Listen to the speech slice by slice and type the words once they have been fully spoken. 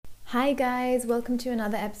Hi guys, welcome to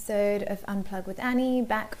another episode of Unplug with Annie,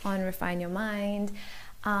 back on Refine Your Mind.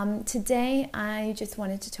 Today I just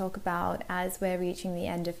wanted to talk about, as we're reaching the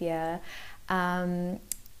end of year,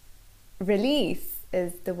 release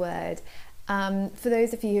is the word. For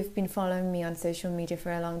those of you who've been following me on social media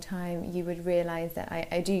for a long time, you would realize that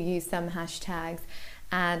I do use some hashtags,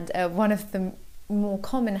 and one of the more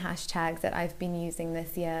common hashtags that I've been using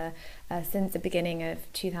this year since the beginning of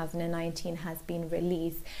 2019 has been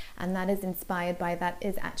release, and that is inspired by, that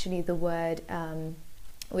is actually the word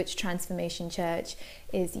which Transformation Church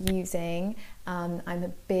is using. I'm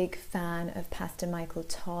a big fan of Pastor Michael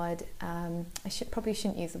Todd. I probably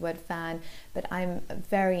shouldn't use the word fan, but I'm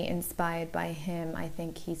very inspired by him. I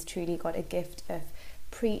think he's truly got a gift of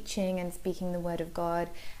preaching and speaking the word of God.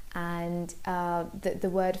 And the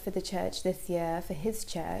word for the church this year, for his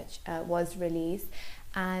church, was release.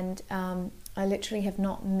 And I literally have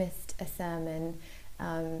not missed a sermon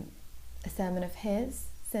of his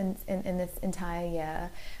since in this entire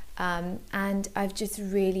year. And I've just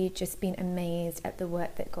really been amazed at the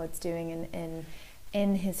work that God's doing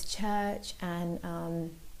in his church,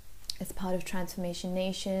 and as part of Transformation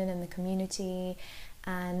Nation and the community.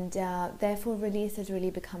 And therefore release has really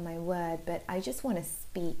become my word. But I just want to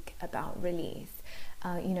speak about release.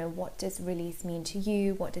 What does release mean to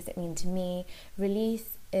you? What does it mean to me?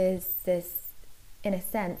 Release is this, in a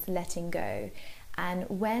sense, letting go. And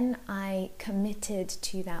when I committed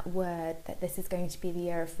to that word, that this is going to be the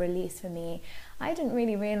year of release for me, I didn't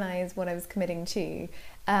really realize what I was committing to.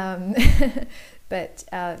 But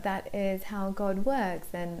that is how God works.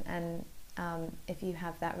 And if you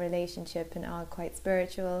have that relationship and are quite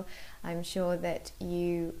spiritual, I'm sure that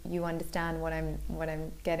you understand what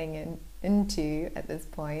I'm getting into at this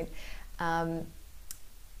point.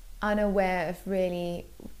 Unaware of really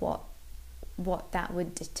what that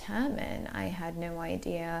would determine. I had no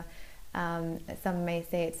idea. Some may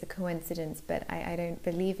say it's a coincidence, but I don't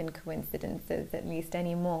believe in coincidences, at least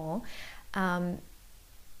anymore.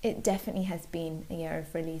 It definitely has been a year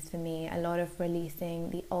of release for me. A lot of releasing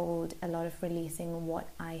the old, a lot of releasing what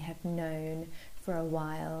I have known for a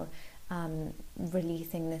while,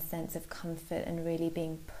 releasing this sense of comfort and really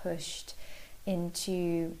being pushed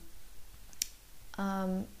into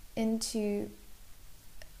a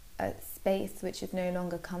space which is no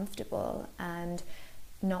longer comfortable, and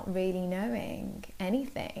not really knowing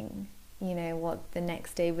anything, what the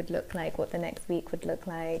next day would look like, what the next week would look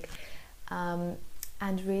like.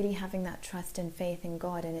 And really having that trust and faith in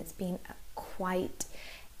God. And it's been quite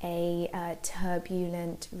a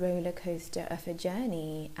turbulent roller coaster of a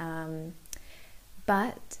journey.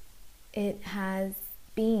 But it has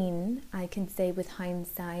been, I can say with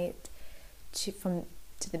hindsight, to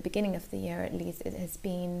the beginning of the year at least, it has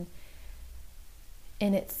been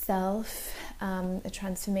in itself a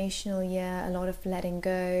transformational year, a lot of letting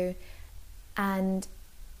go, and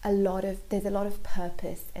there's a lot of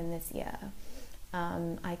purpose in this year.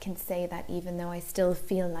 I can say that even though I still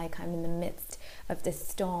feel like I'm in the midst of this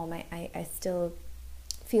storm, I still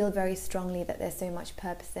feel very strongly that there's so much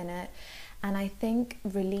purpose in it. And I think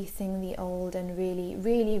releasing the old, and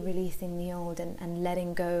really releasing the old, and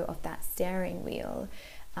letting go of that steering wheel,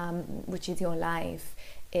 which is your life,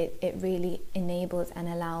 it really enables and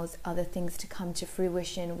allows other things to come to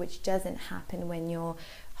fruition, which doesn't happen when you're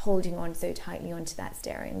holding on so tightly onto that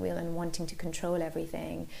steering wheel and wanting to control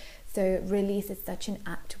everything. So release is such an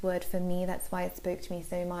apt word for me. That's why it spoke to me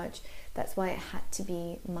so much. That's why it had to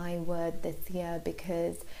be my word this year,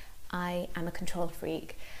 because I am a control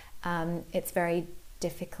freak. It's very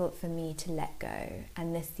difficult for me to let go.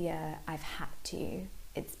 And this year I've had to.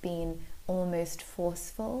 It's been almost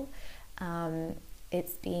forceful.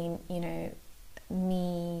 It's been,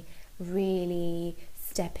 me really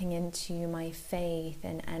stepping into my faith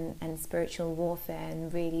and spiritual warfare,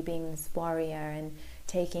 and really being this warrior, and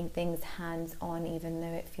taking things hands on, even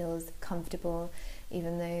though it feels comfortable,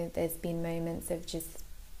 even though there's been moments of just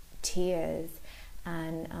tears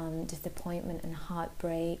and disappointment and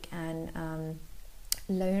heartbreak and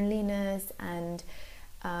loneliness and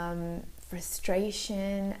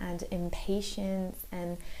frustration and impatience,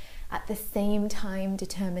 and at the same time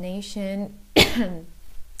determination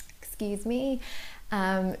excuse me,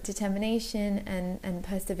 determination and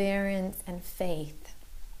perseverance and faith.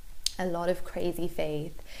 A lot of crazy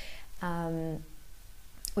faith,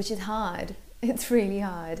 which is hard. It's really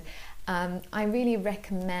hard. I really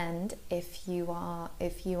recommend, if you are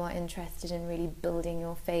interested in really building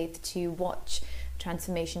your faith, to watch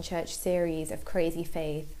Transformation Church series of Crazy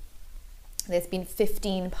Faith. There's been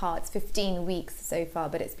 15 parts, 15 weeks so far,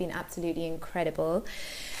 but it's been absolutely incredible.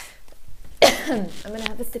 I'm gonna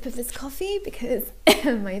have a sip of this coffee because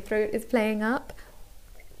my throat is playing up.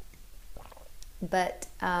 But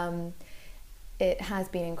it has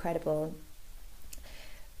been incredible.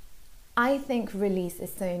 I think release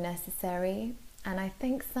is so necessary, and I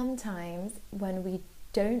think sometimes when we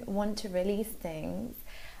don't want to release things,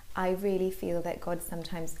 I really feel that God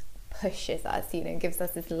sometimes pushes us, gives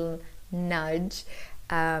us this little nudge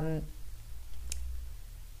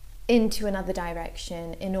into another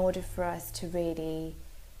direction in order for us to really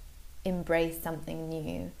embrace something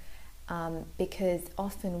new, because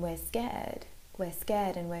often we're scared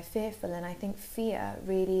and we're fearful, and I think fear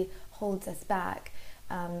really holds us back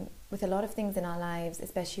with a lot of things in our lives,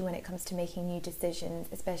 especially when it comes to making new decisions,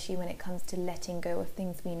 especially when it comes to letting go of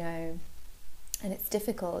things we know. And it's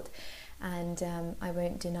difficult, and I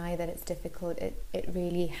won't deny that it's difficult. It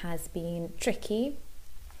really has been tricky,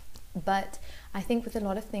 but I think with a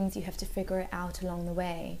lot of things you have to figure it out along the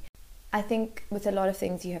way. I think with a lot of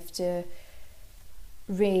things you have to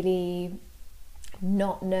really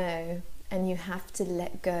not know, and you have to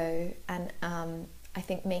let go, and I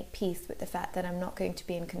think make peace with the fact that I'm not going to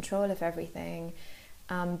be in control of everything,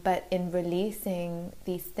 but in releasing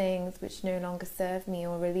these things which no longer serve me,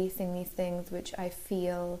 or releasing these things which I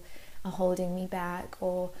feel are holding me back,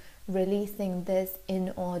 or releasing this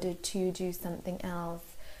in order to do something else.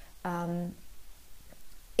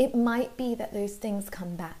 It might be that those things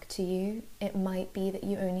come back to you. It might be that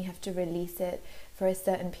you only have to release it for a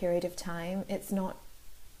certain period of time. It's not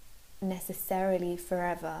necessarily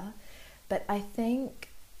forever, but I think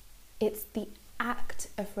it's the act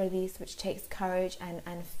of release which takes courage and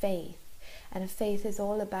faith. And faith is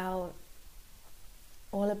all about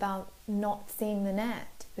not seeing the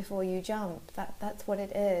net before you jump. That's what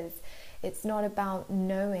it is. It's not about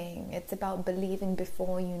knowing, it's about believing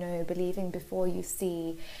before you know, believing before you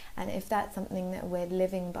see. And if that's something that we're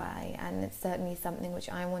living by, and it's certainly something which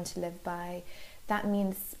I want to live by, that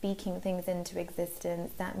means speaking things into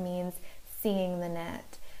existence. That means seeing the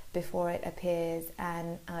net before it appears,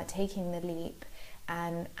 and taking the leap,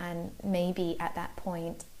 and maybe at that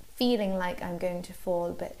point feeling like I'm going to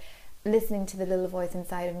fall, but listening to the little voice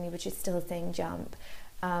inside of me which is still saying jump.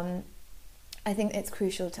 I think it's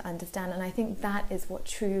crucial to understand, and I think that is what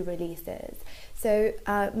true release is. So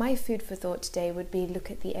my food for thought today would be,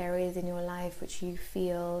 look at the areas in your life which you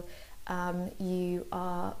feel you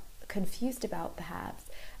are confused about, perhaps.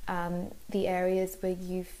 The areas where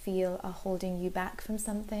you feel are holding you back from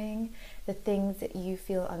something, the things that you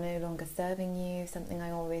feel are no longer serving you, something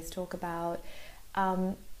I always talk about.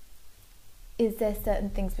 Is there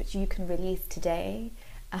certain things which you can release today?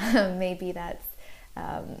 Maybe that's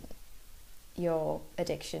your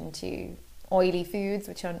addiction to oily foods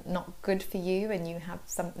which are not good for you, and you have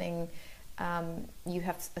something, you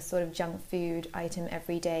have a sort of junk food item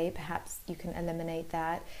every day. Perhaps you can eliminate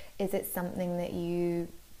that. Is it something that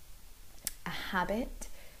a habit,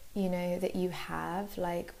 that you have,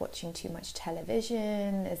 like watching too much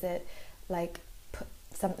television? Is it like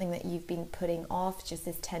something that you've been putting off, just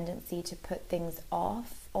this tendency to put things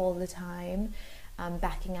off all the time?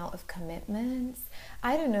 Backing out of commitments.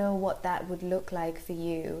 I don't know what that would look like for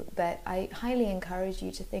you, but I highly encourage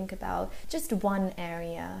you to think about just one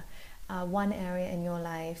area in your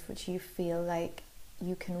life which you feel like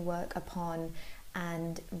you can work upon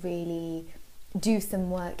and really do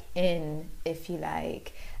some work in, if you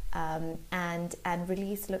like. And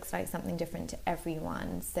release looks like something different to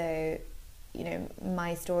everyone. So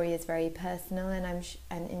my story is very personal,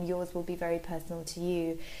 and yours will be very personal to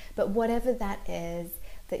you. But whatever that is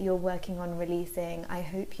that you're working on releasing, I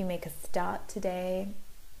hope you make a start today,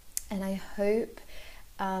 and I hope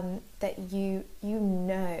that you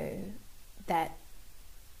know that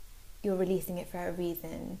you're releasing it for a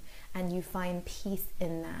reason, and you find peace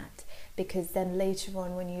in that, because then later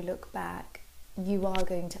on when you look back, you are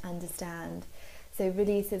going to understand. So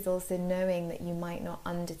release is also knowing that you might not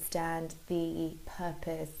understand the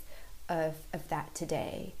purpose of that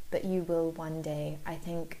today, but you will one day. I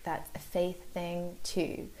think that's a faith thing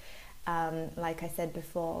too, like I said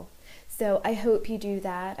before. So I hope you do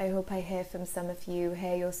that. I hope I hear from some of you,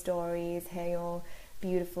 hear your stories, hear your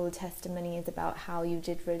beautiful testimonies about how you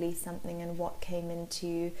did release something and what came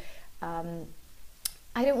into,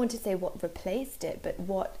 I don't want to say what replaced it, but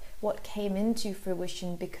what came into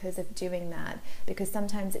fruition because of doing that. Because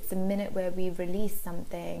sometimes it's a minute where we release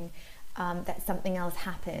something, that something else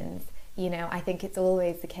happens. I think it's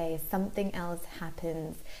always the case. Something else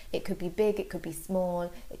happens. It could be big, it could be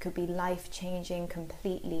small, it could be life-changing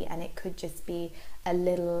completely, and it could just be a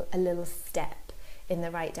little step in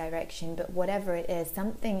the right direction. But whatever it is,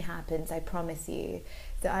 something happens, I promise you.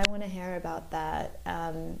 So I want to hear about that.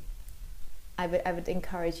 I would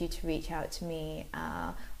encourage you to reach out to me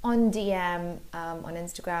on DM, on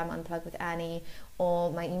Instagram, Unplug with Annie,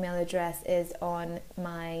 or my email address is on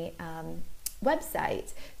my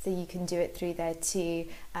website, so you can do it through there too.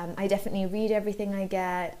 I definitely read everything I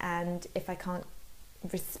get, and if I can't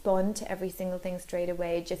respond to every single thing straight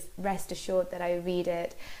away, just rest assured that I read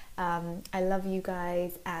it. I love you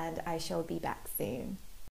guys, and I shall be back soon.